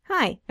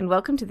Hi, and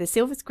welcome to the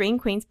Silver Screen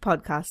Queens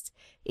podcast.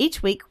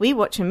 Each week, we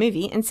watch a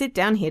movie and sit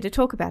down here to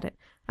talk about it.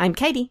 I'm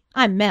Katie.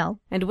 I'm Mel.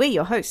 And we're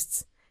your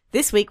hosts.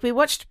 This week, we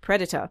watched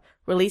Predator,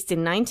 released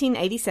in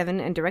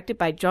 1987 and directed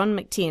by John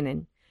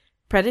McTiernan.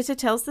 Predator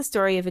tells the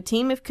story of a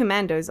team of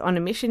commandos on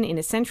a mission in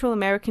a Central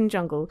American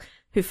jungle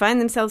who find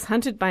themselves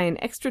hunted by an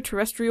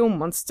extraterrestrial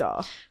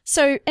monster.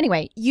 So,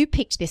 anyway, you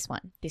picked this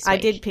one this week. I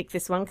did pick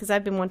this one because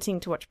I've been wanting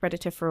to watch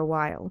Predator for a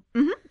while.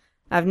 Mm-hmm.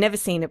 I've never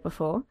seen it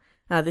before.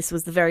 This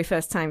was the very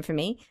first time for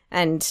me,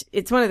 and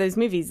it's one of those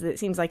movies that it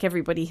seems like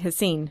everybody has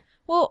seen.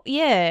 Well,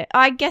 yeah,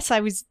 I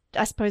suppose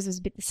it was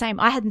a bit the same.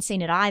 I hadn't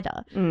seen it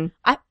either.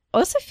 I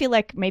also feel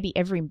like maybe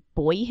every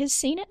boy has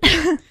seen it.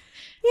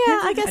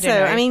 Yeah, I guess so.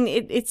 Know. I mean,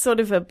 it's sort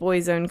of a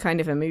boy's own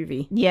kind of a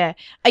movie. Yeah,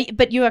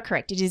 but you are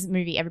correct. It is a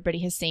movie everybody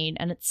has seen,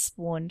 and it's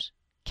spawned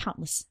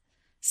countless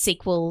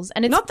sequels.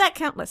 And it's not that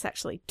countless,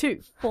 actually.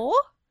 2. 4?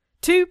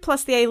 2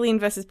 plus the Alien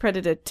vs.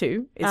 Predator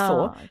 2 is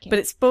 4. Okay. But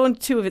it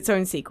spawned 2 of its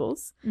own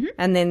sequels,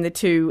 and then the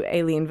 2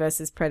 Alien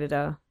vs.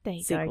 Predator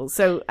sequels.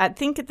 So I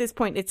think at this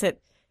point it's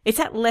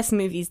at less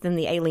movies than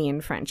the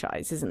Alien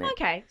franchise, isn't it?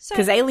 Okay.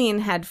 Because Alien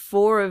had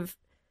 4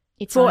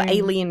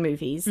 Alien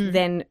movies,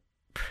 then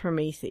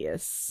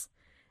Prometheus,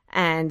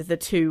 and the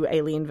 2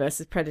 Alien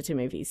vs. Predator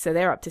movies. So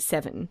they're up to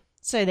 7.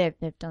 So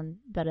they've done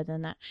better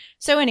than that.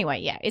 So anyway,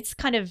 yeah, it's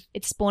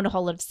spawned a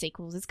whole lot of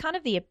sequels. It's kind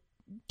of the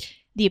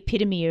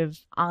epitome of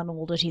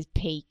Arnold at his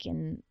peak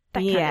and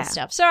that kind of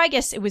stuff. So I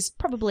guess it was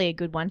probably a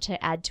good one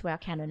to add to our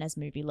canon as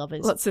movie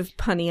lovers. Lots of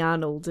punny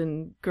Arnold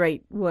and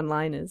great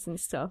one-liners and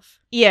stuff.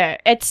 Yeah,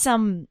 it's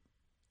a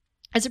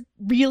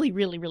really,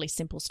 really, really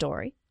simple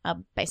story.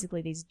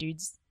 Basically, these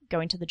dudes go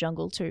into the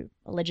jungle to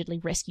allegedly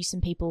rescue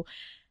some people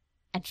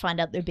and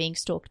find out they're being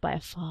stalked by a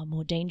far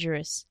more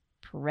dangerous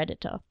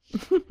predator.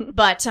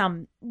 But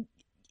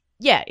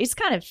yeah, it's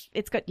got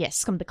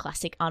some of the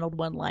classic Arnold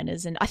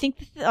one-liners, and I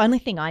think the only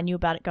thing I knew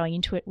about it going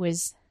into it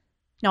was,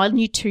 I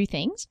knew 2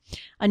 things.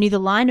 I knew the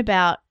line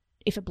about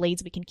if it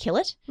bleeds, we can kill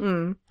it,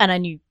 and I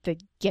knew the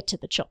get to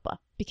the chopper,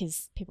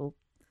 because people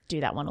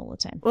do that one all the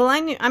time. Well,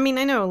 I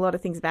know a lot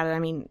of things about it. I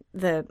mean,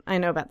 I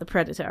know about the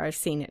Predator. I've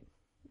seen it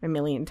a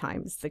million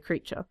times, the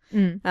creature,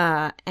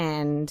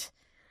 and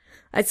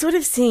I'd sort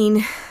of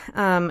seen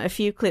a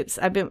few clips.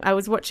 I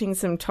was watching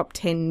some top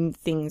 10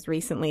 things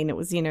recently, and it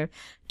was,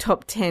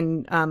 top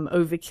 10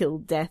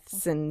 overkill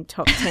deaths and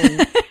top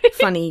 10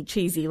 funny,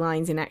 cheesy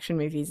lines in action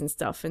movies and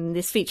stuff. And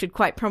this featured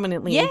quite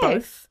prominently in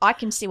both. I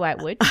can see why it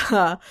would.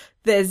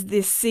 There's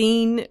this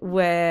scene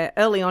where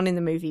early on in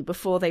the movie,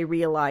 before they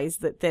realize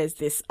that there's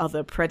this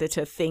other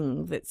predator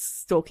thing that's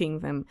stalking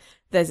them,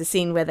 there's a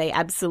scene where they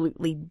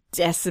absolutely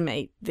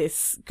decimate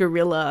this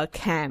guerrilla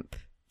camp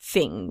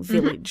thing,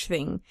 village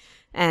thing.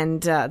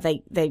 And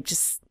they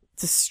just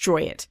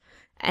destroy it.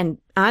 And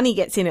Arnie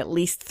gets in at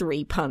least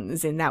 3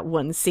 puns in that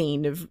one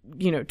scene of,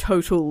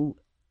 total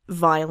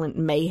violent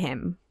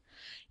mayhem.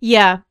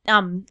 Yeah,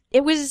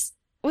 it was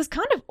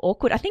kind of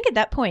awkward. I think at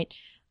that point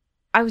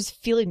I was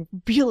feeling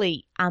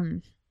really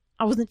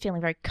I wasn't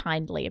feeling very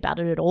kindly about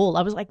it at all.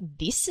 I was like,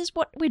 this is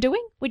what we're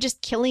doing? We're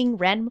just killing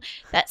random.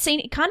 That scene,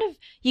 it kind of,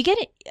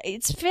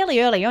 it's fairly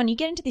early on. You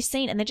get into this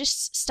scene and they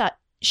just start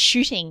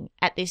shooting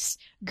at this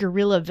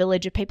guerrilla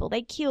village of people.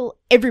 They kill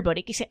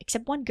everybody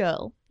except one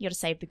girl. You got to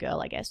save the girl,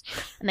 I guess.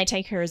 And they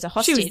take her as a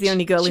hostage. She was the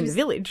only girl in the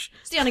village.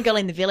 She's the only girl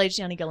in the village,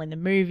 the only girl in the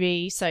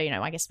movie. So,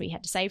 I guess we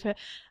had to save her.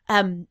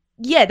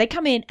 Yeah, they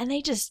come in and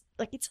they just,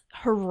 it's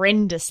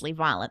horrendously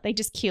violent. They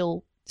just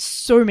kill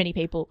so many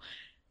people.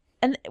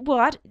 And,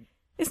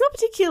 it's not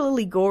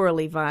particularly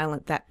gorily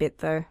violent, that bit,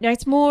 though. No,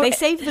 it's more... They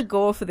save the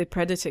gore for the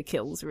predator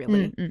kills,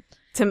 really.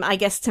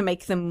 To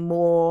make them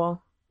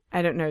more...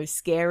 I don't know,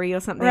 scary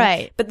or something.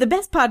 Right. But the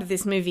best part of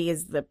this movie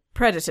is the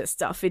predator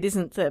stuff. It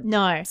isn't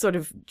the sort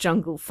of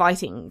jungle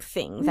fighting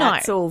thing.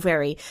 That's all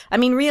very... I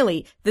mean,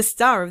 really, the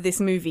star of this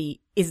movie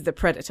is the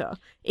predator.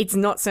 It's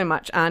not so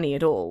much Arnie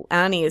at all.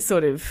 Arnie is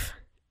sort of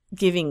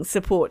giving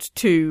support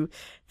to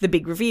the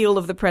big reveal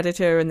of the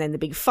predator and then the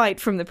big fight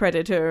from the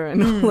predator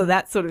and all of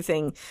that sort of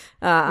thing.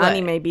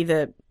 Arnie may be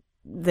the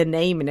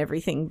name and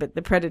everything, but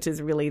the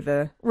predator's really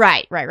the...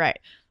 Right.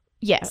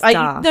 Yes.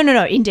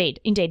 No,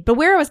 indeed. But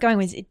where I was going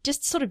was it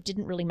just sort of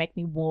didn't really make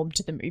me warm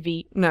to the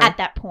movie at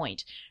that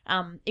point.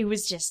 It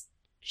was just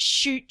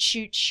shoot,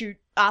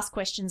 ask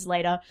questions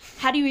later.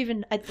 How do you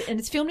even... And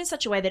it's filmed in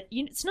such a way that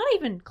it's not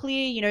even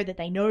clear, that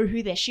they know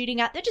who they're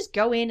shooting at. They just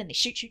go in and they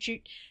shoot,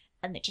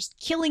 and they're just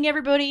killing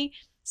everybody.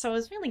 So I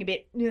was feeling a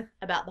bit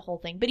about the whole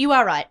thing. But you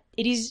are right.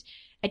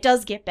 It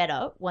does get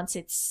better once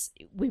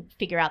we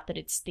figure out that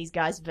it's these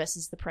guys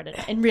versus the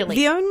predator. And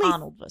really,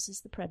 Arnold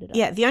versus the predator.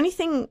 Yeah, the only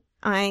thing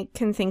I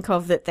can think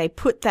of that they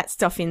put that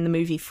stuff in the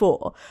movie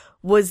for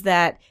was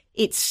that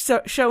it's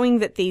showing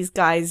that these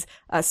guys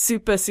are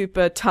super,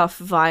 super tough,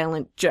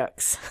 violent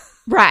jerks.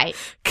 Right.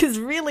 Because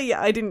really,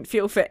 I didn't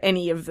feel for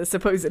any of the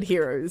supposed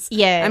heroes.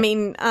 Yeah. I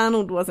mean,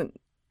 Arnold wasn't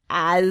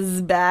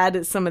as bad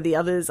as some of the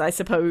others, I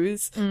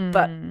suppose,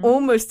 but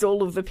almost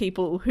all of the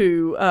people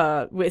who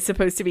we're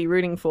supposed to be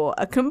rooting for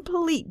are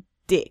complete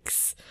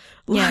dicks.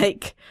 Yeah.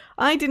 Like,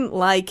 I didn't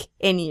like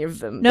any of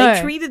them. No.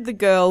 They treated the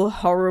girl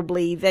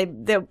horribly.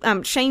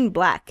 Shane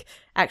Black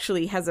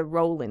actually has a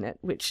role in it,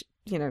 which,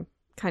 you know,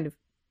 kind of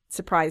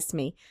surprised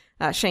me.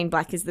 Shane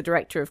Black is the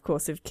director, of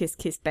course, of Kiss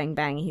Kiss Bang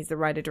Bang. He's the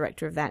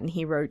writer-director of that, and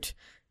he wrote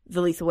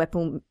the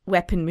Lethal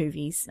Weapon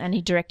movies. And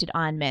he directed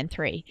Iron Man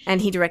 3.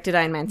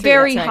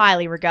 Very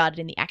highly regarded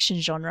in the action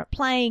genre,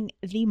 playing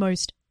the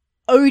most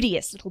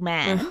odious little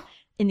man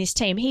in this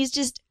team. He's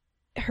just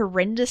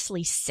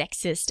horrendously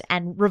sexist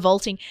and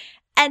revolting.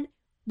 And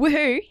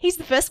woohoo, he's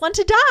the first one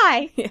to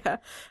die.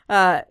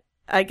 Yeah.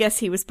 I guess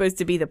he was supposed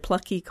to be the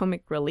plucky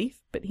comic relief,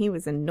 but he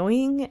was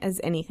annoying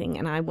as anything,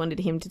 and I wanted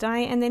him to die,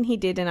 and then he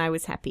did, and I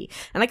was happy.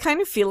 And I kind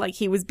of feel like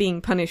he was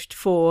being punished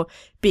for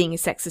being a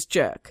sexist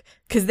jerk,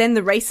 because then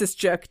the racist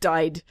jerk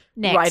died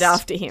right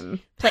after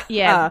him.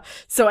 Yeah.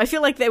 So I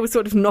feel like they were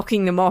sort of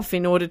knocking them off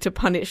in order to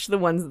punish the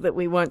ones that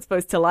we weren't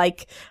supposed to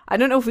like. I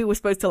don't know if we were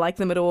supposed to like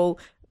them at all,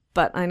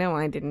 but I know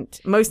I didn't.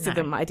 Most of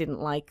them I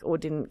didn't like or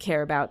didn't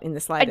care about in the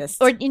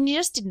slightest. And you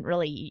just didn't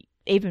really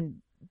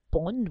even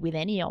bond with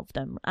any of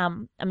them.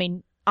 I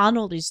mean,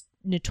 Arnold is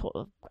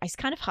it's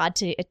kind of hard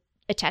to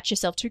attach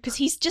yourself to because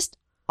he's just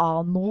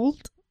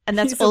Arnold, and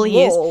that's all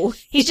he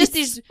is. He's just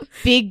this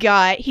big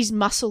guy. His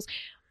muscles.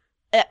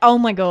 Oh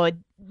my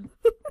god,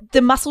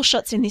 the muscle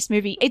shots in this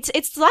movie. It's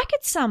like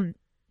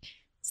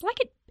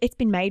it's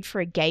been made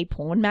for a gay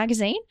porn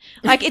magazine.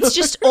 Like it's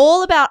just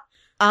all about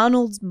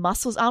Arnold's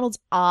muscles, Arnold's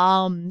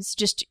arms.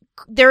 Just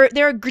there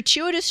are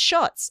gratuitous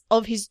shots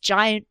of his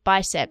giant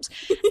biceps,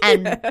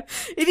 and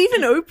it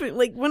even opened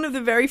like one of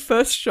the very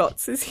first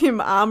shots is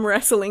him arm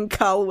wrestling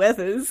Carl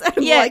Weathers,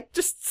 and like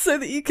just so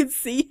that you could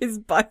see his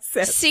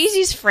biceps. Sees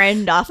his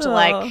friend after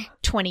like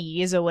 20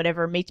 years or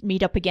whatever,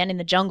 meet up again in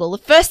the jungle. The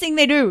first thing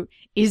they do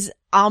is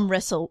arm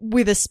wrestle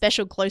with a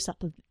special close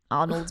up of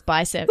Arnold's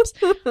biceps.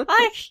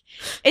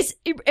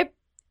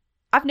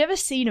 I've never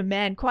seen a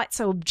man quite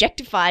so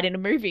objectified in a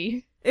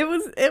movie. It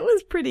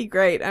was pretty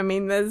great. I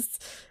mean,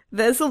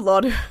 there's a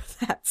lot of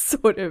that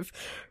sort of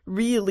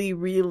really,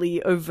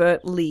 really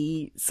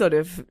overtly sort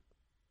of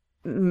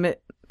really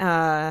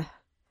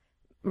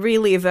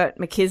overt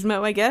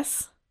machismo, I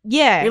guess.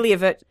 Yeah. Really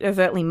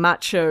overtly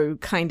macho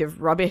kind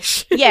of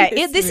rubbish. Yeah,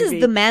 this is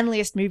the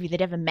manliest movie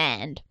that ever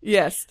manned.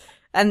 Yes.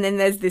 And then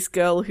there's this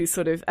girl who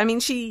sort of, I mean,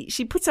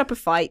 she puts up a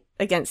fight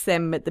against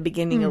them at the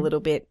beginning a little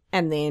bit,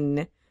 and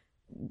then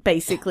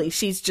basically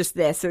she's just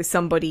there so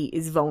somebody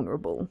is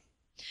vulnerable.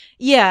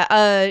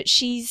 Yeah,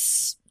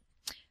 she's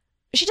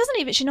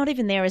not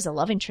even there as a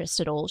love interest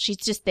at all. She's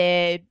just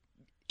there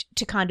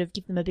to kind of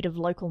give them a bit of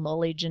local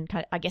knowledge and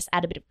kind of, I guess,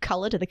 add a bit of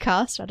color to the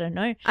cast. I don't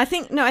know. I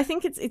think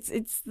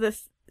it's the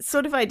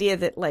sort of idea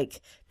that,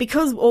 like,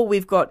 because all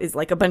we've got is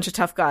like a bunch of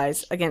tough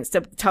guys against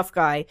a tough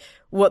guy,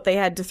 what they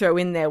had to throw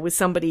in there was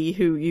somebody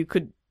who you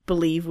could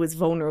believe was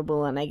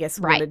vulnerable and I guess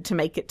wanted to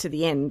make it to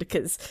the end,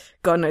 because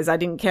God knows I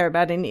didn't care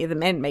about any of the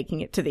men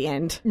making it to the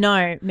end.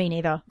 No, me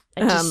neither.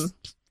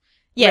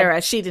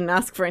 Whereas she didn't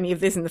ask for any of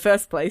this in the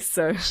first place,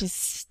 so she's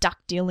stuck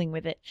dealing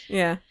with it.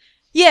 Yeah.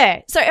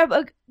 So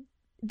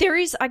there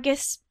is, I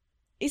guess,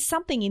 is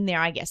something in there,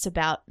 I guess,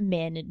 about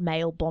men and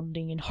male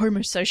bonding and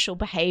homosocial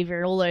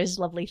behavior, all those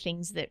lovely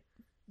things that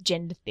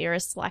gender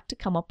theorists like to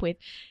come up with.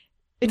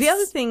 The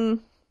other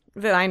thing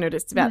that I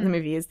noticed about the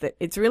movie is that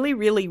it's really,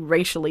 really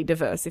racially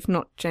diverse, if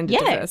not gender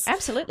diverse. Yeah,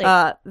 absolutely.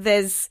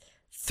 There's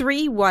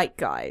 3 white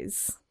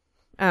guys.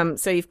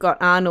 So you've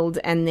got Arnold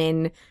and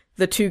then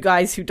the 2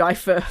 guys who die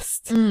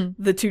first.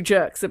 The 2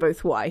 jerks are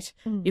both white.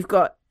 You've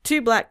got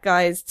 2 black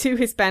guys, 2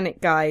 Hispanic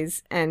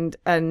guys, and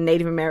a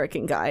Native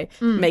American guy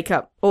make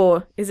up,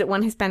 or is it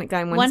 1 Hispanic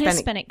guy and one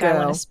Hispanic girl?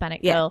 One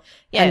Hispanic girl.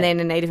 Yeah. And then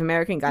a Native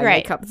American guy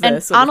make up the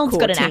and sort Arnold's of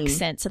core got an team.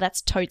 accent, so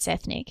that's totes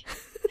ethnic.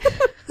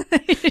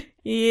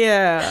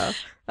 Yeah.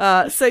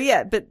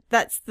 But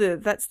that's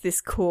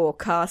this core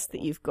cast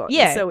that you've got.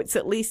 Yeah. So it's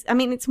at least, I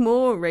mean, it's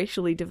more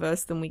racially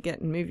diverse than we get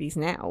in movies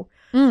now.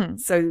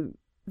 So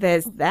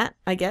there's that,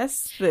 I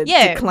guess, the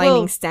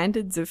declining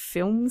standards of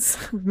films.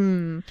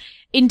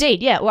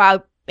 Indeed, yeah.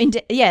 Well,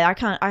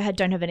 I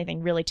don't have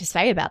anything really to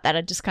say about that.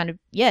 I just kind of,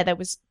 that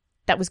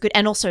was good.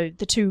 And also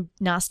the 2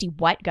 nasty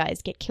white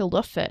guys get killed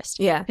off first.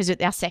 Yeah. Because they're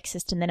our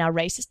sexist and then our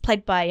racist,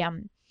 played by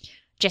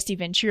Jesse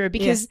Ventura,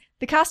 because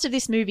the cast of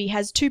this movie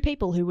has 2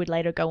 people who would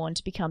later go on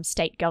to become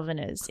state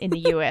governors in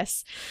the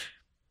US.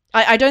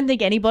 I don't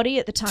think anybody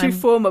at the time... 2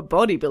 former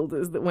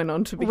bodybuilders that went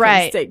on to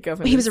become state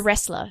governors. He was a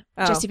wrestler.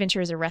 Oh. Jesse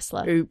Ventura is a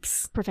wrestler.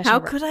 Oops. Professional. How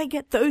could I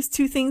get those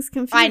 2 things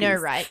confused? I know,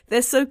 right?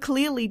 They're so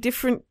clearly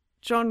different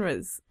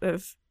genres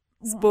of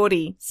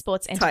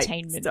sports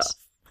entertainment stuff.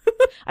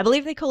 I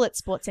believe they call it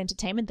sports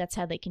entertainment. That's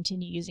how they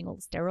continue using all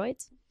the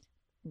steroids.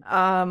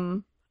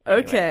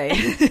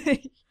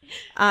 Okay.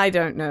 I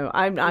don't know.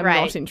 I'm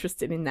not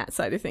interested in that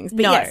side of things.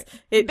 But no.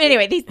 But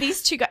anyway,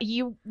 these 2 guys,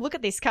 you look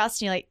at this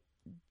cast and you're like,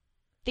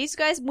 these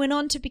guys went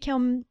on to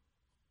become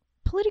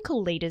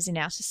political leaders in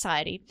our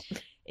society.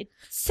 It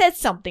says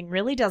something,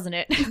 really, doesn't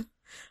it?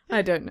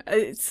 I don't know.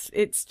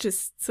 It's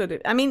just sort of,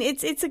 I mean,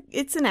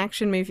 it's an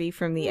action movie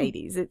from the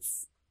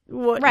 80s.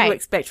 what you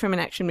expect from an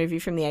action movie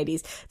from the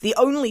 80s. The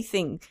only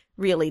thing,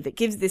 really, that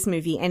gives this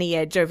movie any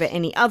edge over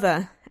any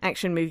other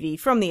action movie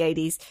from the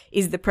 80s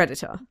is the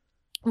Predator.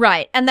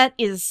 Right, and that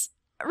is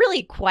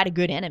really quite a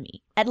good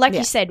enemy. And like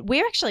you said,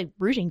 we're actually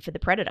rooting for the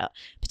Predator,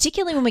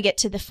 particularly when we get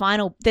to the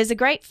final. There's a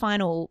great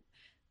final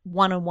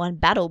one-on-one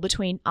battle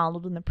between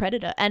Arnold and the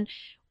Predator, and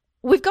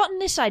we've gotten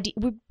this idea,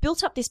 we've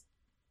built up this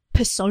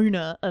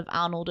persona of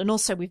Arnold, and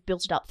also we've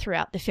built it up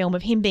throughout the film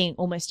of him being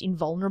almost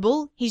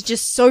invulnerable. He's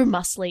just so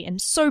muscly and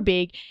so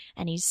big,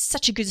 and he's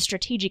such a good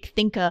strategic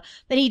thinker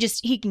that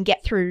he can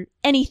get through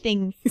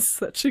anything. He's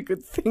such a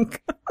good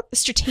thinker.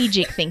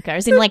 Strategic thinker,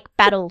 as in like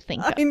battle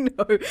thinker. I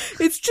know.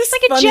 It's just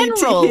like funny a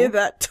general. to hear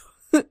that.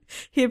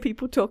 Hear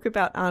people talk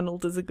about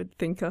Arnold as a good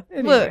thinker.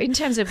 Anyway. Well, in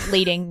terms of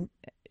leading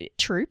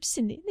troops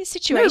in this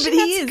situation,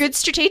 that's good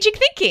strategic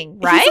thinking,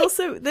 right? He's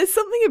also, there's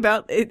something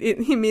about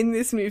him in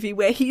this movie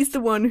where he's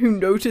the one who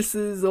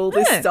notices all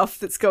this stuff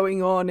that's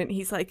going on, and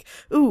he's like,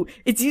 ooh,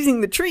 it's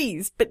using the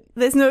trees, but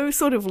there's no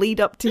sort of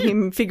lead up to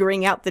him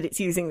figuring out that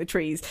it's using the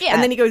trees. Yeah.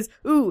 And then he goes,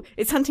 ooh,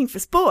 it's hunting for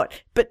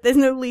sport, but there's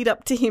no lead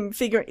up to him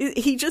figuring,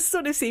 he just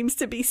sort of seems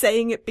to be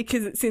saying it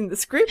because it's in the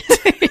script,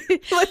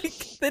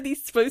 like that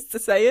he's supposed to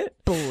say it.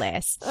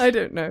 Bless. I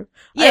don't know.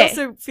 Yeah. I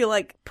also feel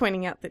like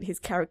pointing out that his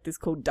character's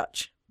called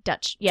Dutch,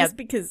 yeah. Just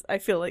because I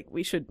feel like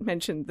we should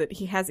mention that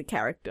he has a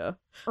character.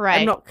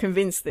 Right. I'm not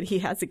convinced that he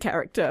has a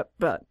character,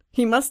 but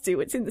he must do.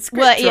 It's in the script,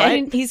 well, yeah,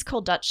 right? He's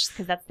called Dutch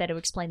because that's there to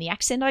explain the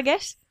accent, I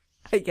guess.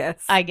 I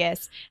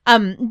guess.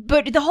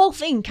 But the whole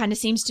thing kind of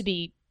seems to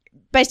be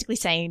basically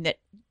saying that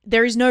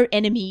there is no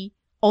enemy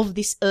of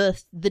this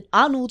earth that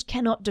Arnold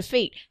cannot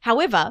defeat.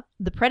 However,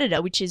 the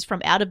Predator, which is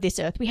from out of this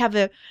earth, we have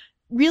a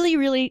really,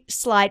 really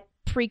slight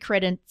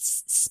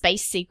pre-credits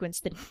space sequence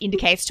that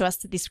indicates to us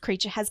that this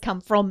creature has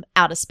come from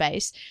outer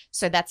space.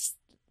 So that's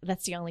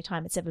the only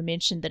time it's ever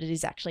mentioned that it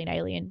is actually an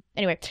alien.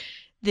 Anyway,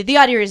 the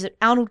idea is that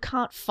Arnold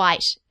can't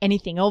fight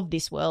anything of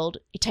this world.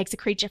 It takes a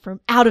creature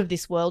from out of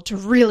this world to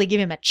really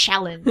give him a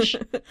challenge.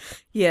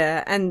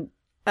 Yeah, and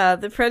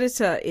the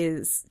Predator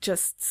is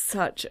just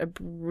such a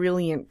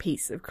brilliant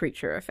piece of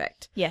creature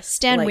effect. Yes,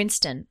 Stan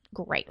Winston,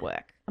 great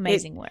work.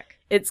 Amazing work.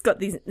 It's got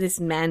this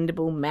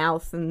mandible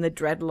mouth and the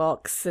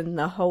dreadlocks and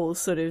the whole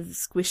sort of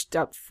squished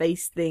up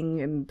face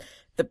thing and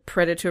the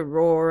Predator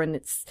roar, and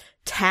it's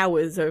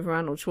towers over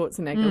Arnold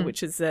Schwarzenegger,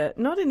 which is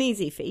not an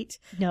easy feat.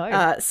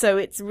 No. So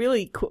it's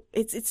really cool.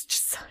 It's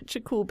just such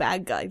a cool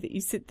bad guy that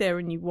you sit there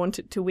and you want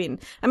it to win.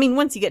 I mean,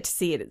 once you get to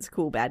see it, it's a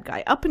cool bad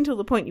guy. Up until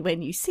the point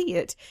when you see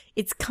it,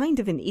 it's kind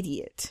of an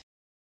idiot.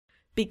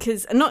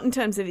 Because, not in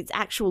terms of its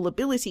actual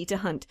ability to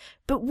hunt,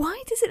 but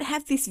why does it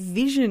have this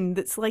vision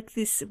that's like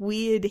this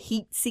weird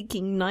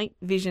heat-seeking night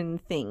vision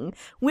thing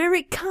where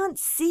it can't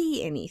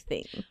see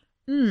anything?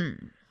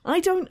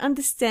 I don't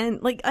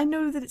understand. Like, I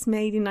know that it's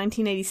made in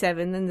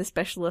 1987 and the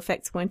special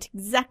effects weren't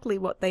exactly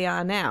what they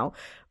are now,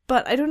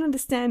 but I don't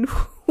understand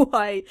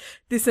why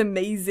this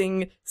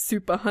amazing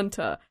super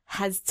hunter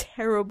has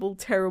terrible,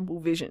 terrible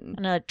vision.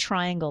 And a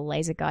triangle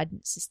laser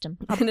guidance system.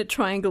 And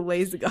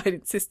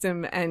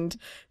and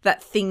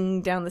that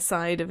thing down the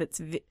side of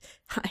its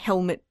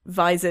helmet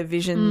visor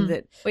vision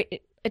that...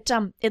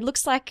 It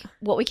looks like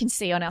what we can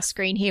see on our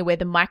screen here where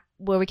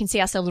we can see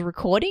ourselves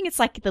recording. It's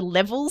like the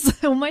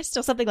levels almost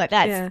or something like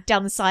that. Yeah. It's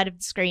down the side of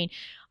the screen.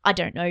 I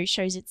don't know,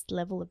 shows its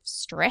level of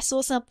stress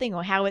or something,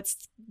 or how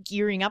it's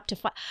gearing up to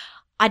fight.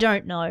 I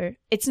don't know.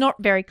 It's not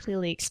very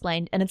clearly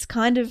explained, and it's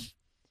kind of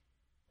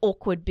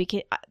awkward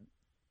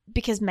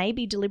because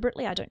maybe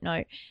deliberately, I don't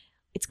know,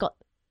 it's got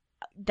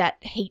that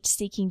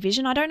heat-seeking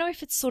vision. I don't know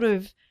if it's sort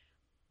of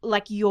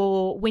like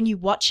when you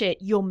watch it,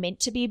 you're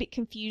meant to be a bit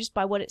confused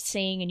by what it's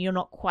seeing and you're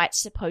not quite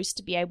supposed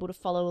to be able to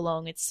follow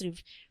along. It's sort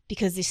of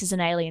because this is an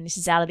alien, this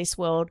is out of this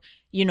world,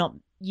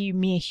 you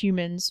mere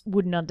humans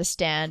wouldn't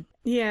understand.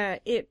 Yeah,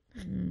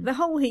 the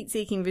whole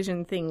heat-seeking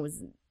vision thing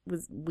was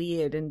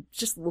weird and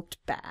just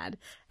looked bad.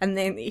 And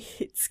then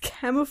its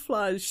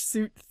camouflage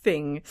suit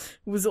thing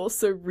was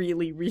also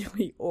really,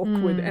 really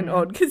awkward and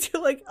odd, because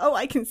you're like, oh,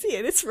 I can see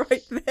it. It's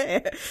right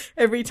there.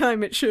 Every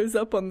time it shows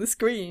up on the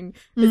screen,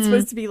 it's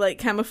supposed to be like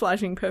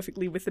camouflaging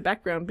perfectly with the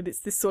background, but it's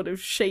this sort of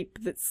shape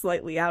that's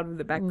slightly out of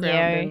the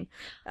background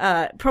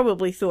and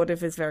probably thought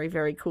of as very,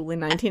 very cool in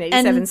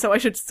 1987. So I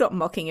should stop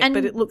mocking it,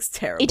 but it looks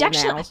terrible it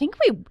actually, now. I think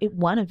it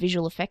won a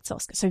visual effects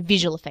Oscar. So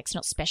visual effects,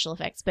 not special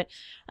effects, but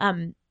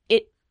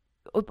it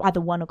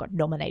either won or got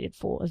nominated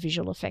for a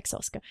visual effects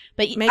Oscar.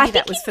 But maybe I think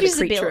that was for the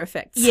creature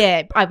effects.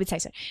 Yeah, I would say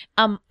so.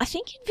 I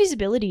think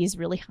invisibility is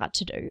really hard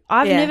to do.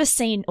 I've never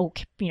seen,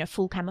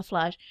 full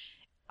camouflage.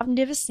 I've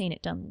never seen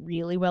it done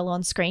really well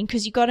on screen,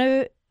 because you've got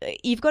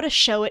to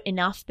show it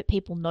enough that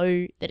people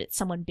know that it's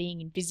someone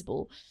being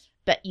invisible,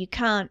 but you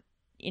can't,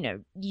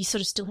 you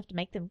sort of still have to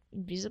make them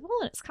invisible,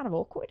 and it's kind of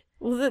awkward.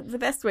 Well, the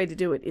best way to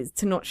do it is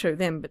to not show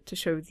them, but to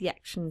show the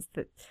actions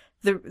that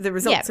the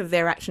results of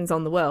their actions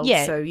on the world.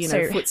 Yeah, so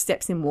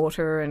footsteps in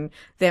water and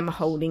them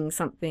holding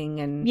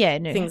something and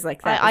things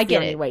like that. I get the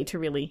only it. way to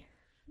really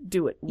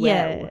do it well.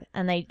 Yeah,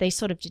 and they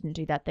sort of didn't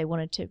do that. They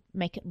wanted to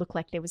make it look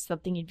like there was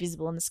something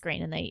invisible on the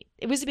screen, and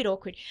it was a bit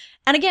awkward.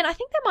 And again, I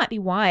think that might be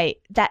why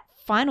that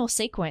final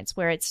sequence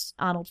where it's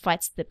Arnold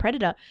fights the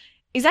Predator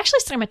is actually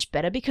so much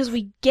better, because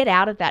we get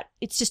out of that.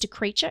 It's just a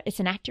creature. It's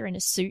an actor in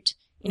a suit,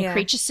 in a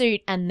creature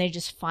suit, and they're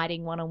just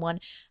fighting one-on-one.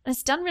 And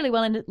it's done really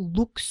well, and it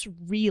looks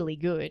really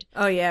good.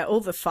 Oh, yeah, all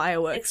the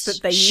fireworks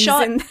that they use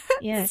in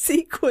that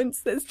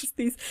sequence. There's just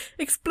these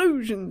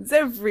explosions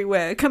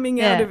everywhere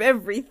coming out of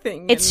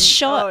everything. It's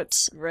shot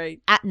it's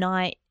great. At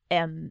night,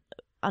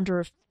 under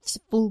a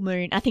full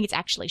moon. I think it's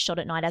actually shot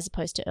at night as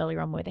opposed to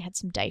earlier on where they had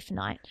some day for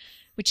night,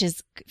 which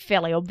is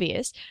fairly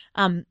obvious.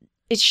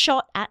 It's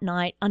shot at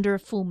night under a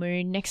full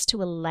moon next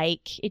to a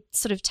lake. It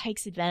sort of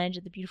takes advantage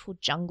of the beautiful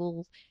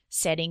jungle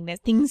setting.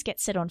 Things get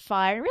set on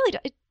fire.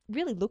 It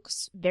really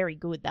looks very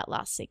good, that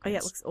last sequence. Oh yeah,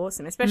 it looks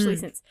awesome, especially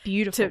since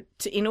beautiful.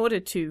 In order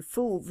to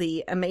fool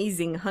the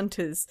amazing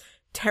hunter's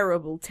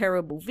terrible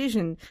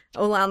vision,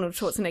 all Arnold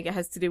Schwarzenegger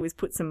has to do is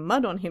put some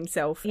mud on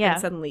himself,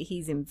 and suddenly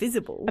he's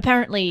invisible.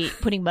 Apparently,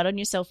 putting mud on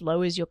yourself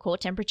lowers your core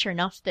temperature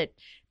enough that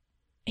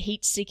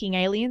heat-seeking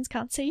aliens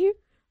can't see you.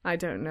 I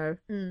don't know.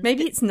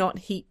 Maybe it's not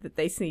heat that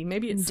they see.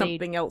 Maybe it's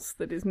something else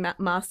that is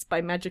masked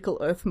by magical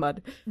earth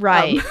mud.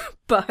 Right.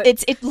 But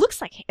it looks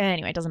like...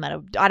 Anyway, it doesn't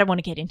matter. I don't want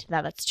to get into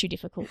that. That's too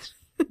difficult.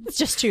 It's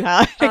just too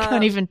hard. I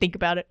can't even think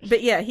about it.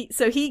 But yeah,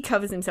 he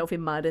covers himself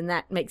in mud, and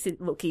that makes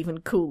it look even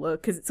cooler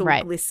because it's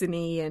all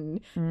glistening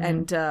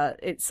and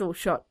it's all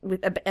shot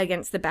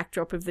against the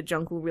backdrop of the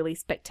jungle really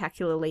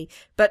spectacularly.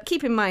 But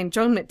keep in mind,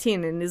 John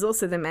McTiernan is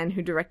also the man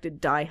who directed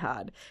Die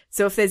Hard.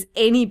 So if there's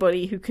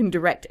anybody who can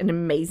direct an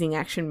amazing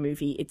action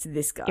movie, it's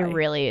this guy. It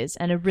really is,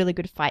 and a really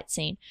good fight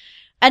scene.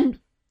 And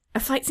a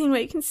fight scene where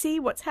you can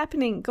see what's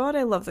happening. God,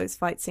 I love those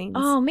fight scenes.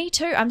 Oh, me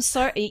too. I'm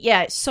so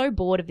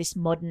bored of this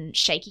modern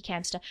shaky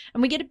cam stuff.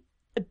 And we get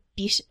a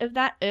bit of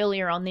that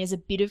earlier on. There's a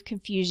bit of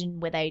confusion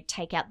where they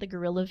take out the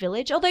guerrilla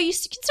village, although you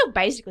can still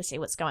basically see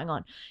what's going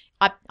on.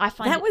 I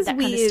find that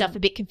kind of stuff a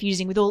bit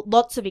confusing with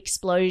lots of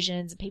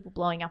explosions and people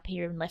blowing up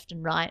here and left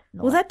and right.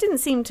 And that didn't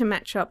seem to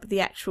match up the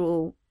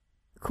actual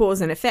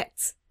cause and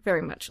effects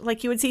very much.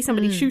 Like, you would see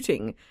somebody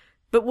shooting,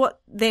 but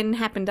what then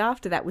happened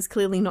after that was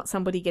clearly not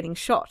somebody getting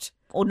shot.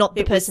 Or not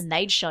the person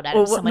they'd shot at,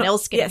 or someone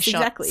else getting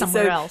shot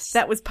somewhere else.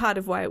 That was part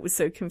of why it was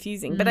so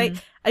confusing. But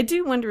I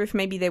do wonder if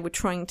maybe they were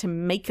trying to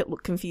make it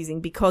look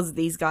confusing because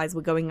these guys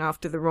were going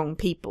after the wrong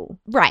people.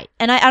 Right.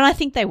 And I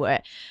think they were.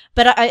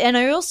 But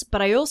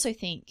I also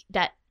think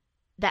that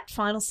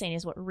final scene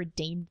is what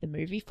redeemed the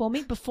movie for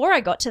me. Before I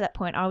got to that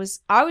point, I was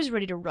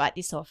ready to write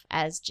this off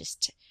as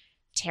just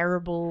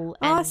terrible.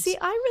 And... see,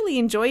 I really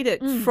enjoyed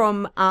it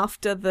from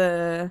after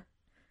the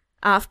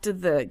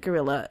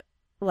guerrilla,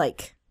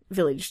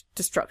 village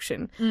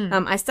destruction.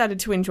 I started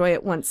to enjoy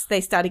it once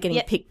they started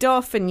getting picked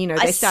off, and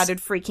they started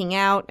freaking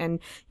out, and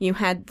you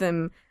had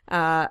them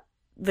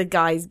the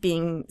guys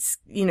being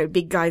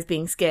big guys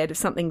being scared of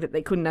something that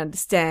they couldn't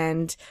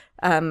understand,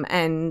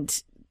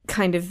 and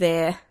kind of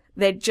their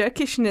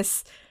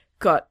jerkishness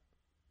got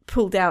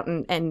pulled out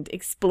and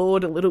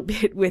explored a little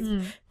bit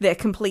with their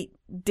complete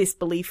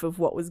disbelief of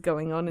what was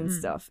going on and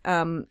stuff,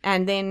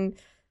 and then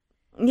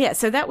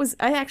so that was,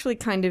 I actually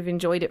kind of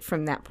enjoyed it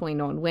from that point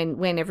on,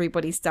 when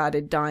everybody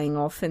started dying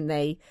off and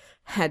they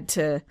had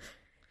to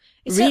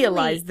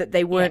realize that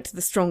they weren't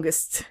the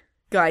strongest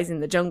guys in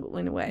the jungle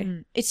in a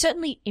way. It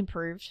certainly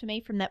improved for me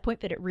from that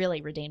point, but it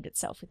really redeemed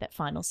itself with that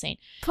final scene.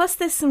 Plus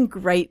there's some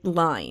great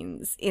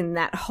lines in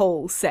that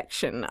whole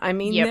section. I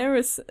mean,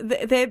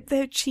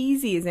 they're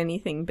cheesy as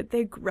anything, but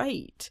they're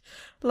great.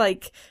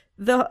 Like,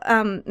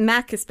 the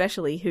Mac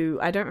especially, who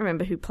I don't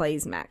remember who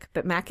plays Mac,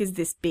 but Mac is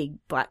this big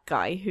black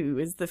guy who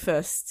is the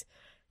first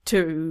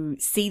to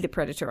see the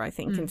Predator, I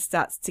think, and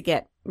starts to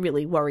get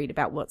really worried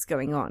about what's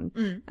going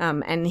on.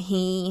 And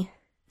he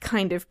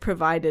kind of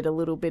provided a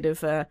little bit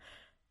of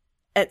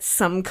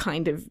some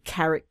kind of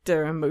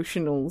character,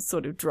 emotional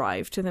sort of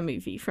drive to the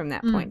movie from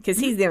that point, because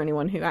he's the only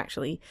one who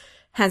actually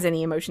has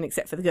any emotion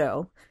except for the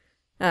girl.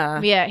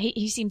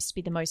 He seems to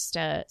be the most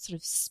sort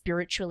of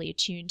spiritually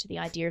attuned to the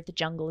idea of the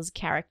jungle as a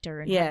character,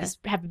 and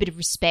have a bit of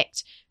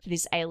respect for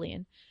this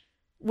alien.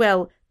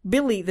 Well,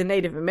 Billy, the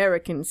Native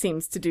American,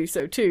 seems to do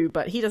so too,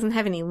 but he doesn't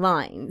have any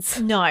lines.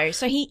 No,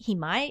 so he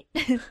might.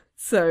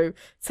 So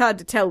it's hard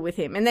to tell with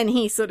him. And then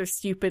he sort of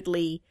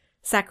stupidly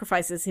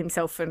sacrifices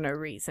himself for no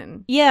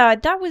reason. Yeah,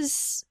 that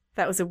was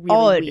a really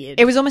odd. Weird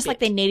It was almost bit. like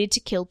they needed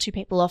to kill two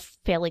people off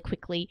fairly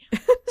quickly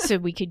so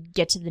we could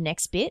get to the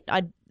next bit.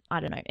 I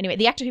don't know. Anyway,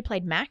 the actor who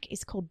played Mac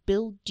is called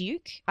Bill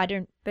Duke.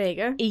 There you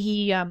go.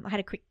 He I had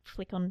a quick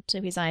flick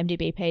onto his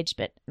IMDb page,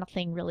 but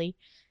nothing really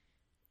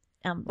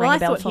rang a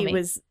bell for me. He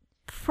was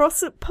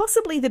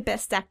possibly the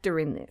best actor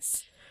in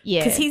this.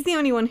 Yeah. Because he's the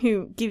only one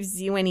who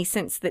gives you any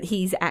sense that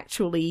he's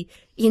actually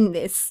in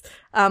this.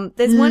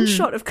 There's one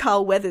shot of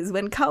Carl Weathers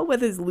when Carl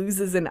Weathers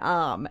loses an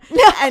arm.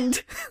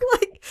 And,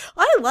 like,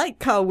 I like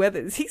Carl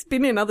Weathers. He's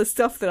been in other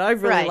stuff that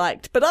I've really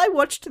liked. But I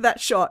watched that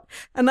shot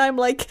and I'm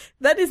like,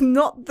 that is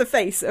not the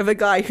face of a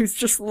guy who's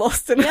just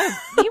lost an arm.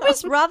 He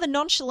was rather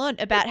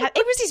nonchalant about how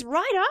it was his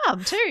right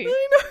arm too.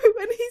 I know.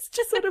 And he's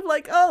just sort of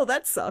like, oh,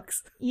 that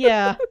sucks.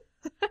 Yeah.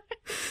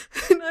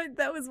 And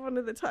that was one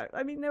of the times.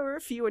 I mean, there were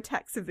a few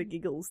attacks of the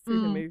giggles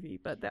through the movie,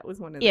 but that was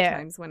one of the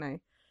times when I.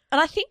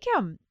 And I think,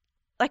 and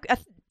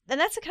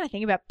that's the kind of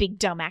thing about big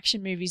dumb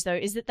action movies, though,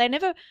 is that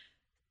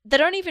they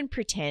don't even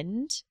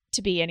pretend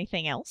to be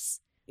anything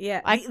else.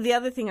 Yeah. The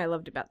other thing I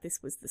loved about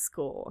this was the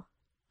score.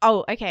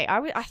 Oh, okay.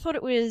 I thought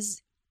it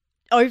was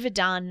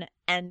overdone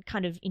and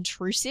kind of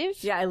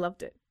intrusive. Yeah, I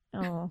loved it.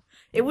 Oh,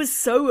 it was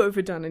so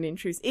overdone and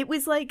intrusive. It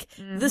was like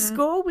the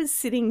score was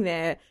sitting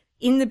there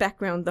in the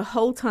background the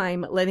whole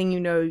time, letting you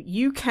know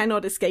you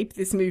cannot escape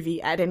this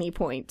movie at any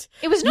point.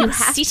 It was not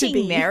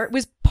sitting there. It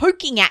was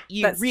poking at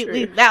you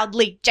really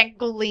loudly,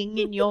 jangling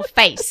in your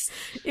face.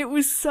 It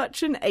was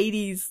such an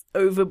 80s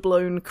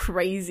overblown,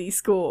 crazy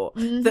score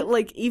that,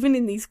 like, even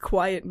in these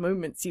quiet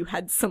moments, you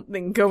had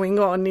something going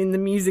on in the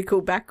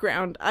musical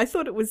background. I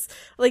thought it was,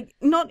 like,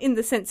 not in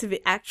the sense of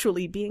it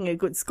actually being a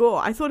good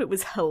score. I thought it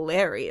was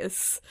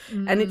hilarious.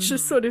 And it's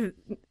just sort of,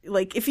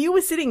 like, if you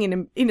were sitting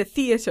in a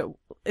theater,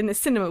 in a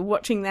cinema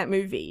watching that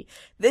movie,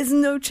 there's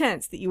no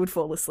chance that you would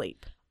fall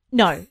asleep.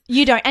 No,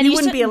 you don't. And you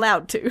wouldn't be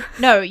allowed to.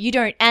 No, you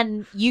don't.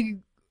 And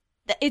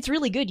it's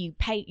really good.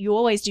 You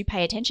always do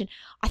pay attention.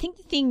 I think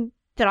the thing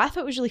that I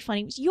thought was really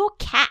funny was your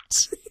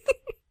cat.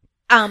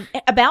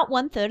 About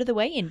 1/3 of the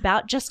way in,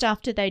 about just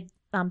after they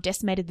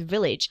decimated the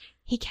village,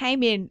 he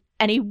came in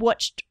and he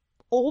watched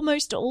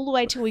almost all the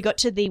way till we got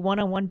to the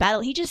one-on-one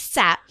battle. He just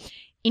sat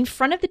in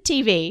front of the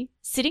TV,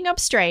 sitting up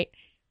straight,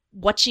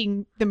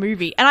 watching the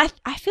movie. And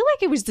I feel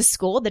like it was the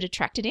score that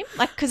attracted him,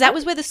 like, because that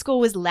was where the score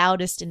was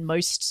loudest and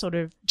most sort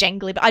of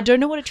jangly, but I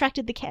don't know what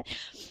attracted the cat.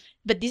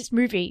 But this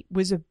movie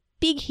was a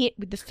big hit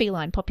with the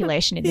feline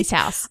population in this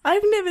house.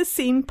 I've never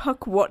seen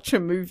Puck watch a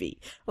movie.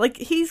 Like,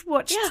 he's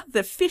watched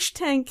The Fish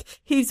Tank,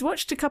 he's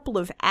watched a couple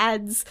of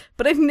ads,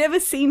 but I've never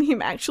seen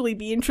him actually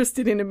be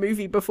interested in a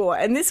movie before.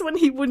 And this one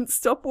he wouldn't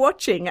stop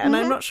watching, and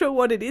I'm not sure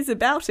what it is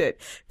about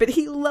it, but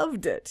he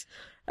loved it.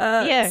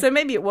 So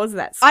maybe it was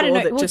that score I don't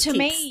know. that well, just to keeps,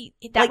 me,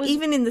 that was,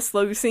 even in the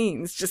slow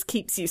scenes, just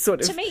keeps you sort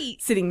of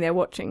sitting there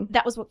watching.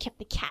 That was what kept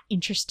the cat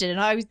interested,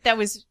 and that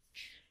was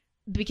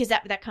because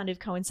that kind of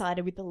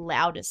coincided with the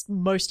loudest,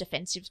 most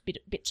offensive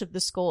bits of the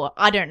score.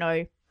 I don't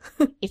know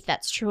if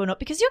that's true or not,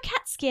 because your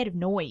cat's scared of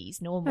noise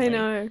normally. I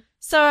know.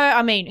 So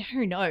I mean,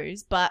 who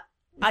knows? But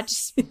I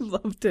just he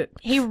loved it.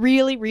 He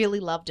really,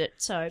 really loved it.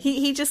 So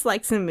he just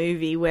likes a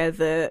movie where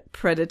the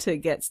predator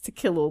gets to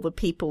kill all the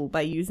people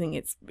by using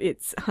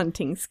its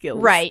hunting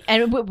skills. Right.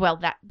 And well,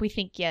 that we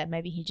think,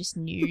 maybe he just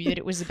knew that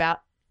it was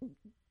about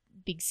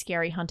big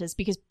scary hunters,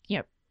 because,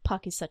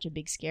 Puck is such a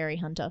big scary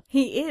hunter.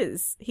 He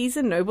is. He's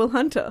a noble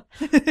hunter,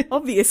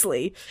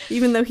 obviously,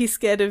 even though he's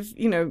scared of,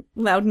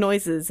 loud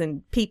noises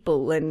and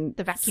people and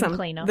the vacuum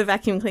cleaner. The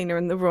vacuum cleaner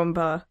and the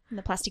Roomba. And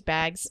the plastic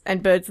bags.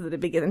 And birds that are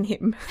bigger than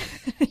him.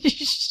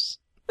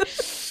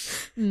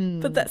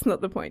 But that's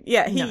not the point.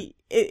 Yeah,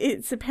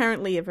 it's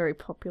apparently a very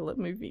popular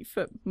movie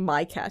for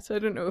my cat. I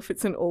don't know if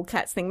it's an all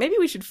cats thing. Maybe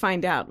we should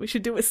find out. We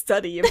should do a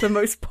study of the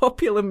most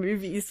popular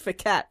movies for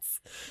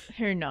cats.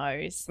 Who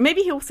knows?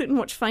 Maybe he'll sit and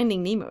watch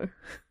Finding Nemo.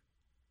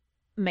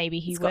 Maybe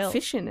he will. It's got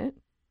fish in it.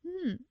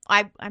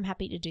 I'm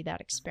happy to do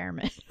that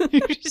experiment.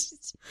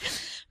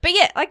 But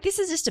yeah, like, this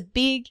is just a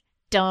big,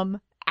 dumb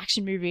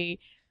action movie.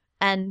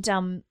 And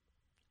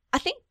I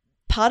think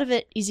part of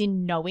it is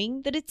in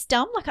knowing that it's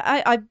dumb.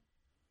 Like,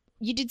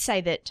 you did say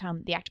that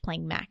the actor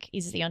playing Mac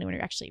is the only one who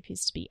actually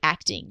appears to be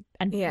acting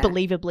and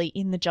believably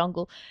in the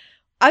jungle.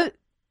 I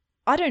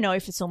don't know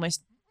if it's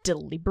almost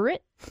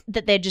deliberate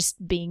that they're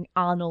just being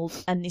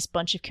Arnold and this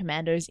bunch of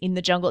commandos in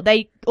the jungle.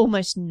 They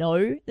almost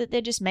know that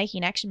they're just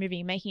making an action movie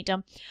and making it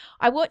dumb.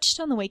 I watched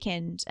on the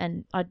weekend,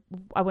 and I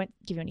won't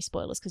give you any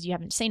spoilers because you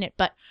haven't seen it,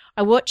 but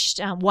I watched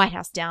White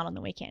House Down on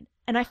the weekend,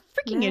 and I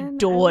freaking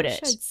adored it.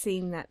 I wish I'd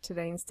seen that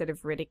today instead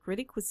of Riddick.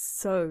 Riddick was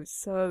so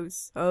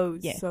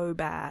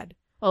bad.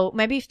 Well,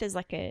 maybe if there's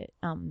like a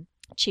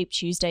cheap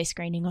Tuesday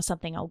screening or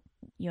something,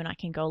 you and I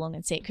can go along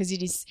and see it, because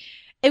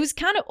it was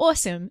kind of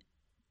awesome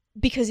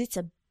because it's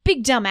a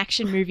big dumb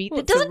action movie. Well,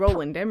 it's a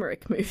Roland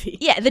Emmerich movie.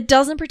 Yeah, that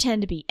doesn't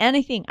pretend to be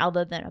anything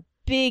other than a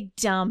big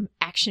dumb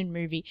action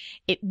movie.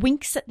 It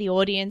winks at the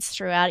audience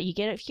throughout. You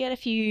get a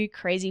few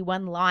crazy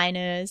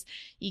one-liners.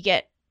 You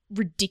get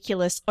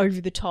ridiculous, over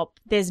the top,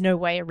 there's no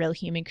way a real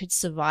human could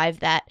survive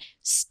that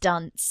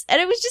stunts.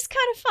 And it was just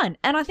kind of fun.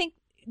 And I think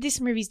this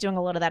movie's doing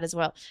a lot of that as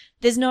well.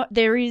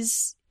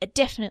 It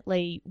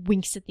definitely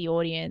winks at the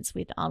audience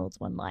with Arnold's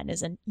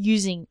one-liners and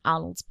using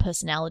Arnold's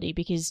personality,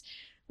 because,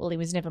 well, he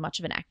was never much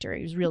of an actor.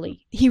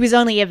 He was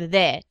only ever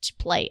there to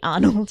play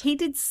Arnold. He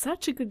did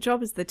such a good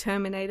job as the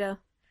Terminator.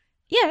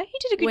 Yeah, he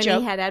did a good job.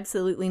 When he had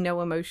absolutely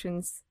no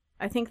emotions.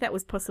 I think that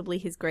was possibly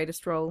his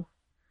greatest role.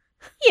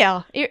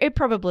 Yeah, it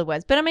probably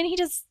was. But I mean, he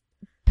does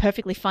a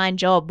perfectly fine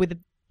job with a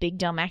big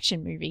dumb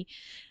action movie.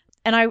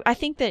 And I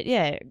think that,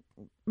 yeah,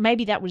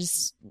 maybe that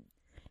was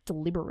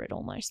deliberate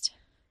almost.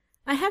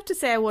 I have to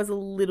say I was a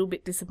little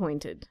bit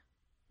disappointed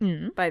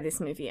by this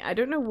movie. I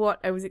don't know what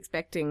I was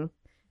expecting,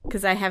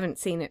 because I haven't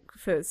seen it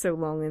for so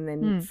long, and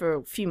then for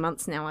a few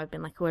months now I've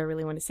been like, oh, I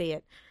really want to see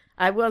it.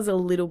 I was a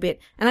little bit,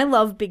 and I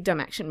love big dumb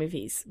action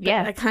movies. But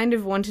I kind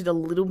of wanted a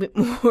little bit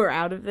more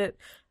out of it,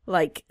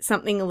 like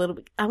something a little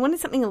bit, I wanted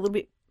something a little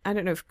bit, I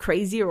don't know, if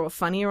crazier or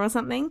funnier or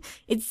something.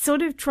 It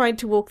sort of tried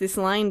to walk this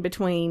line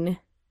between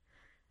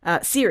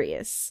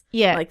serious.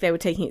 Yeah. Like they were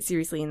taking it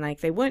seriously and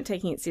like they weren't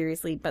taking it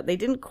seriously, but they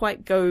didn't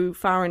quite go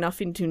far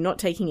enough into not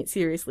taking it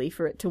seriously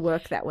for it to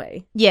work that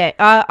way. Yeah,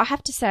 I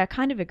have to say I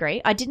kind of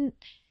agree.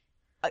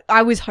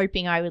 I was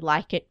hoping I would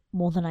like it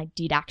more than I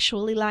did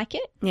actually like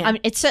it. Yeah. I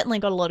mean, it's certainly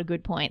got a lot of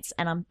good points,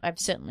 and I've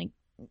certainly,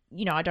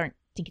 I don't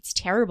think it's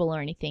terrible or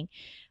anything,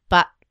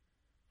 but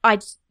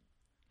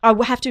I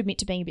will have to admit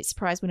to being a bit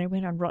surprised when I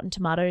went on Rotten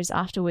Tomatoes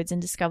afterwards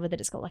and discovered that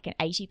it's got like an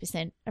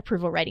 80%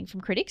 approval rating from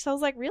critics. I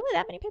was like, really?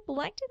 That many people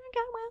liked it? Okay,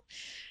 well.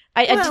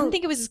 I didn't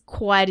think it was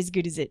quite as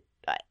good as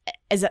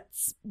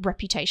its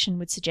reputation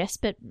would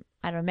suggest, but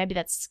I don't know, maybe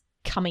that's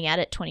coming at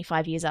it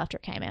 25 years after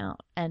it came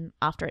out and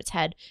after it's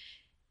had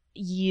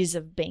years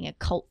of being a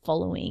cult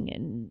following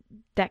and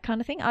that kind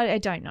of thing. I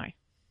don't know.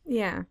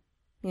 Yeah.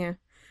 Yeah.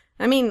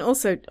 I mean,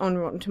 also on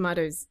Rotten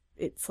Tomatoes,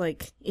 it's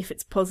like, if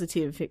it's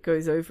positive, it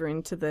goes over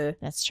into the...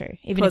 That's true.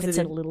 Even positive. If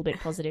it's a little bit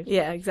positive.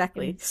 Yeah,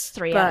 exactly. It's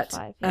 3 out of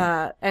 5.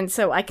 Yeah. And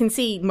so I can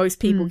see most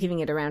people giving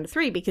it around a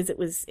 3 because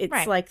it's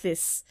right. Like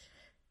this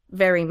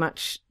very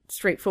much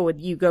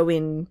straightforward, you go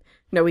in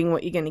knowing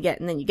what you're going to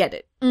get and then you get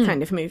it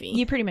kind of movie.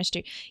 You pretty much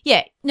do.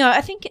 Yeah. No, I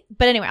think...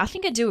 But anyway, I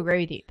think I do agree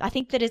with you. I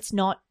think that it's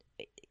not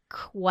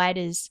quite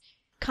as...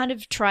 kind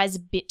of tries a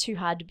bit too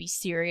hard to be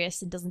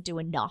serious and doesn't do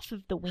enough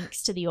of the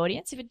winks to the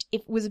audience. If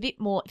it was a bit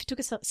more, if it took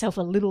itself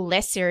a little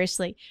less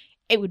seriously,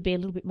 it would be a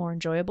little bit more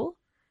enjoyable.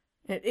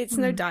 It's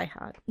no Die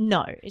Hard.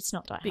 No, it's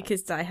not Die Hard.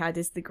 Because Die Hard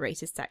is the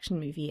greatest action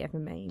movie ever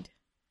made.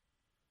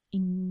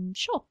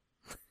 Sure.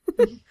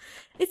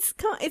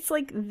 It's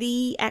like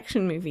the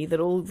action movie that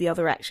all the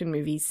other action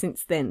movies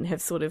since then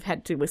have sort of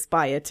had to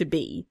aspire to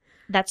be.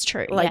 That's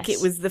true, Like yes.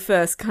 It was the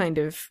first kind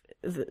of,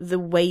 the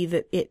way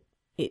that it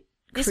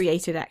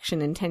created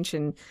action and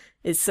tension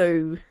is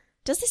so...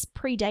 Does this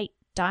predate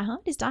Die Hard?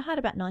 Is Die Hard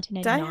about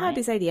 1989? Die Hard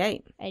is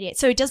 88. 88.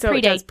 So it does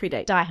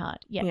predate Die Hard.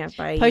 Yeah. Yeah,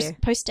 by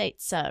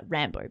Post-dates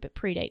Rambo, but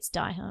predates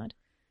Die Hard.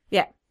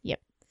 Yeah. Yep.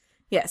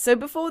 Yeah, so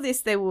before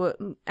this, there were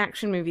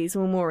action movies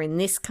were more in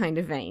this kind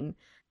of vein.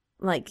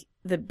 Like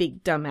the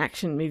big dumb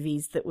action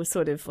movies that were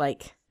sort of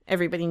like,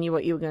 everybody knew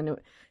what you were going to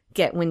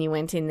get when you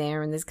went in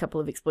there, and there's a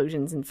couple of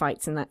explosions and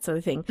fights and that sort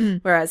of thing.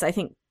 Whereas I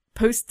think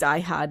post Die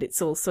Hard,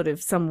 it's all sort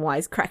of some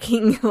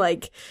wisecracking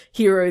like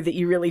hero that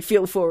you really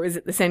feel for is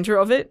at the center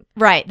of it.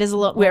 Right, there's a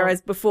lot more.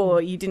 Whereas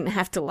before, you didn't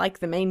have to like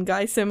the main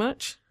guy so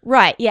much.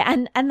 Right, yeah,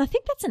 and I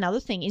think that's another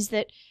thing is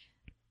that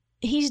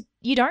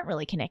you don't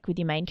really connect with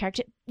your main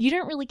character. You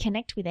don't really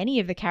connect with any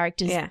of the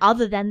characters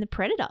other than the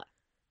Predator.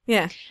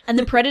 Yeah. And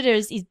the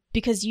Predators is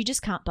because you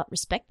just can't but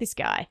respect this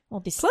guy or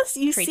this Plus,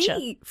 you creature.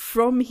 See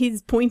from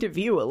his point of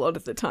view a lot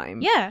of the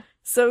time. Yeah.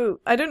 So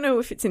I don't know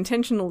if it's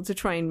intentional to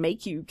try and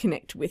make you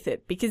connect with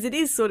it, because it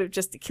is sort of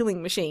just a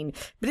killing machine,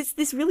 but it's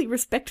this really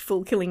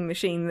respectful killing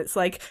machine that's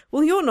like,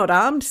 well, you're not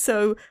armed,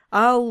 so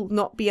I'll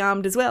not be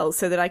armed as well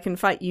so that I can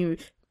fight you,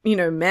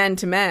 man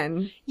to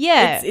man.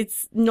 Yeah.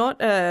 It's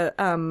not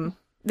a,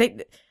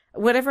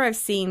 whatever I've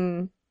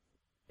seen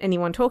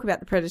anyone talk about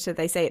the Predator,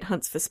 they say it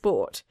hunts for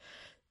sport.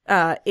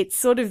 It's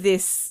sort of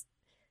this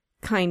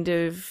kind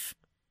of,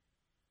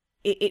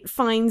 it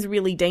finds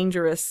really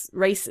dangerous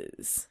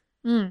races.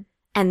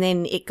 And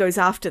then it goes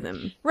after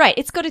them. Right.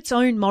 It's got its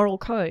own moral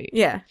code.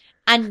 Yeah.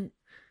 And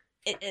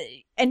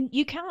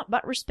you can't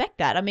but respect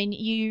that. I mean,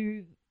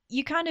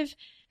 you kind of,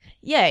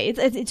 yeah,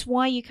 it's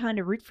why you kind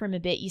of root for him a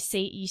bit. You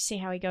see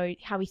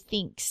how he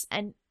thinks.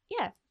 And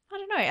yeah, I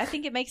don't know. I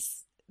think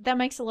that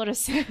makes a lot of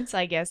sense,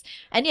 I guess.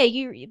 And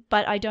yeah,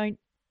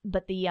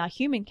 but the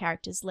human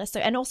characters less so.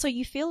 And also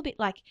you feel a bit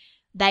like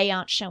they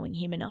aren't showing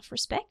him enough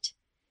respect.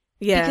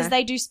 Yeah. Because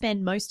they do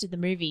spend most of the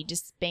movie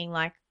just being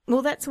like,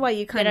 well, that's why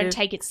they don't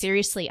take it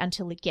seriously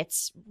until it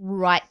gets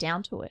right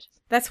down to it.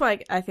 That's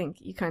why I think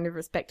you kind of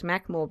respect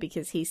Mac more,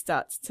 because he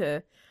starts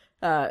to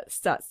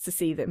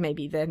see that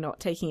maybe they're not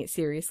taking it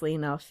seriously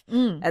enough.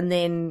 And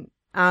then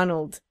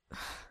Arnold,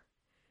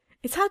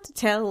 it's hard to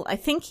tell. I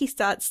think he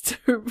starts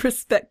to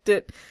respect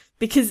it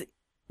because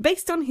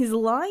based on his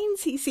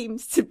lines, he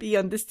seems to be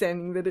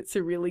understanding that it's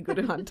a really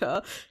good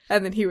hunter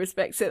and that he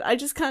respects it. I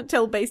just can't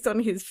tell based on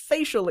his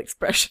facial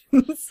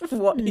expressions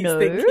what he's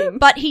thinking.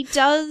 But he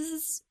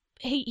does...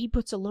 He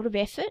puts a lot of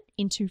effort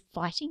into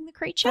fighting the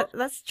creature.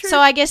 That's true. So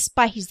I guess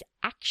by his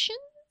actions,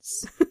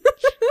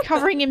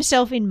 covering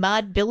himself in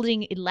mud,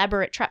 building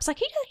elaborate traps, like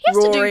he has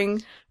roaring.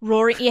 To do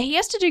roaring. Yeah, he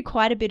has to do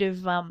quite a bit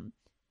of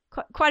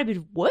quite a bit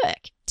of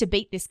work to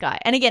beat this guy.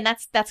 And again,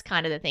 that's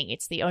kind of the thing.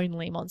 It's the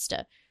only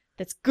monster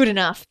that's good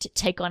enough to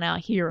take on our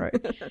hero.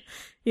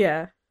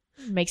 Yeah.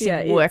 Makes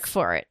him work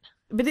for it.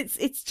 But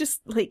it's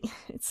just like,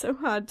 it's so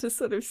hard to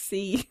sort of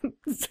see,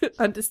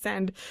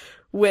 understand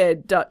where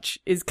Dutch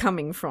is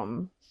coming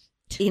from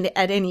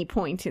at any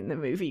point in the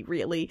movie,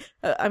 really.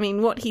 I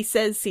mean, what he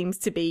says seems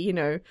to be, you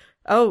know,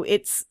 oh,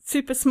 it's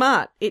super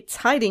smart. It's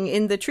hiding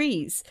in the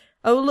trees.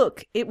 Oh,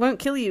 look, it won't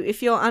kill you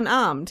if you're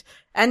unarmed.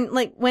 And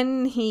like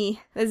when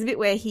there's a bit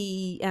where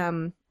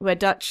where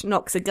Dutch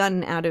knocks a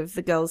gun out of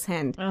the girl's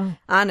hand,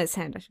 Anna's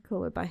hand, I should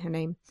call her by her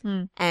name.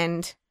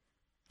 And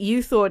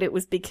you thought it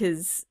was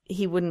because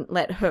he wouldn't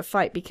let her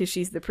fight because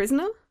she's the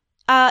prisoner?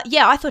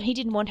 Yeah, I thought he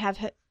didn't want to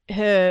have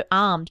her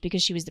armed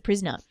because she was the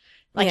prisoner.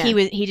 Like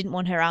he didn't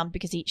want her armed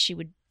because she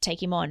would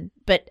take him on.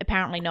 But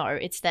apparently no,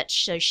 it's that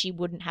so she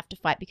wouldn't have to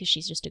fight because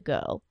she's just a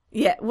girl.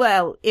 Yeah,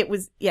 well, it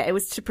was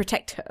to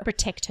protect her.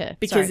 Protect her.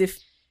 Because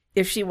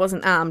if she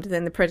wasn't armed,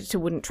 then the predator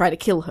wouldn't try to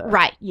kill her.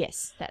 Right,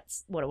 yes,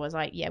 that's what it was.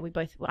 I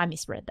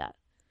misread that.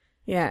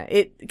 Yeah,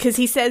 because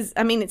he says,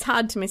 I mean, it's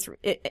hard to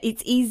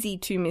it's easy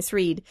to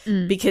misread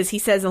because he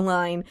says a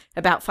line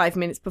about 5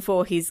 minutes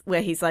before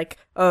where he's like,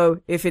 oh,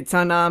 if it's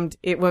unarmed,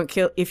 it won't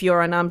kill, if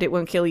you're unarmed, it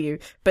won't kill you.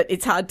 But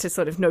it's hard to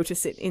sort of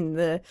notice it in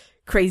the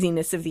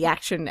craziness of the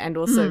action and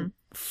also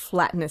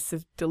flatness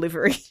of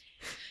delivery.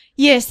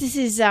 Yes, this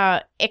is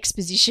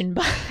exposition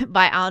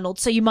by Arnold,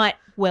 so you might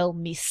well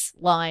miss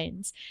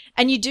lines.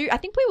 And you do, I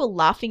think we were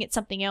laughing at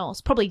something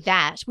else, probably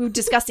that. We were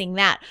discussing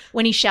that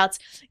when he shouts,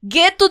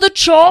 "Get to the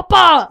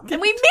chopper!"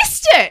 And we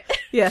missed it.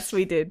 Yes,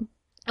 we did.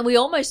 And we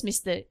almost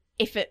missed the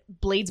 "if it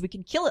bleeds, we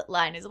can kill it"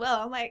 line as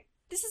well. I'm like,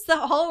 this is the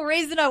whole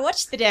reason I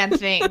watched the damn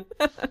thing.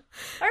 I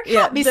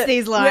can't miss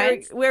these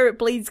lines. Where it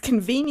bleeds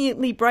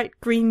conveniently bright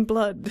green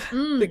blood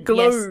that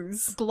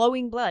glows. Yes.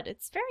 Glowing blood.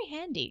 It's very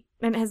handy.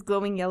 And it has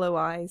glowing yellow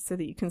eyes so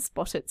that you can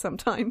spot it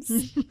sometimes.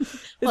 It's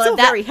all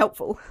very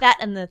helpful. That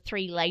and the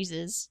 3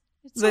 lasers.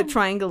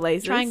 Triangle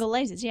lasers. Triangle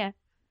lasers, yeah.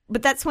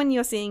 But that's when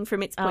you're seeing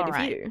from its point of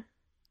view.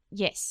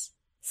 Yes.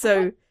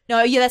 So...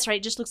 No, yeah, that's right.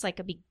 It just looks like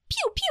a big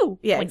pew pew.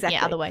 Yeah, exactly.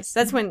 Yeah, otherwise.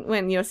 That's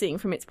when you're seeing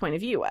from its point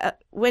of view.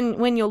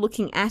 When you're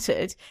looking at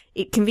it,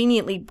 it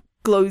conveniently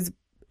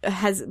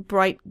has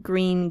bright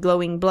green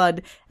glowing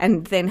blood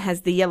and then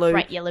has the yellow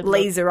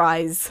laser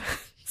eyes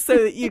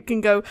so that you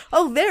can go,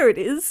 oh, there it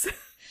is.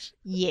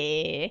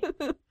 Yeah.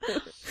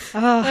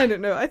 I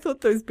don't know. I thought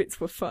those bits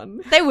were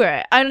fun. They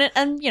were.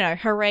 And you know,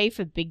 hooray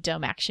for big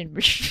dumb action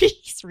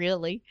movies,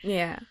 really.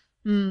 Yeah.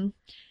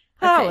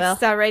 Oh, well.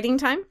 Star rating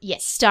time?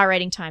 Yes, star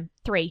rating time.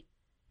 3.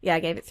 Yeah,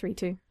 I gave it 3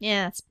 too.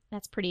 Yeah,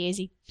 that's pretty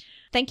easy.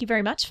 Thank you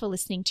very much for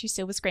listening to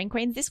Silver Screen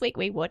Queens. This week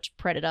we watched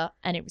Predator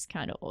and it was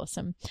kind of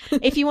awesome.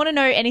 If you want to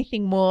know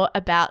anything more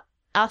about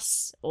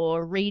us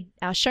or read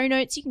our show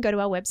notes, you can go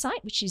to our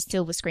website, which is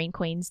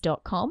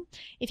silverscreenqueens.com.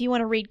 If you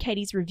want to read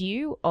Katie's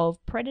review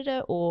of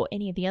Predator or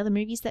any of the other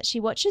movies that she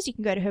watches, you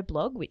can go to her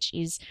blog, which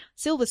is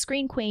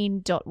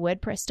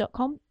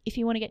silverscreenqueen.wordpress.com. If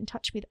you want to get in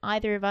touch with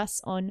either of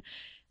us on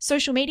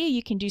social media,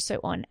 you can do so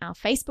on our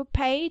Facebook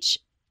page,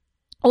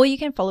 or you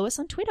can follow us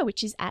on Twitter,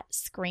 which is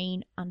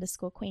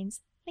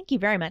 @screen_queens. Thank you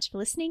very much for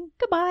listening.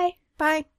 Goodbye. Bye.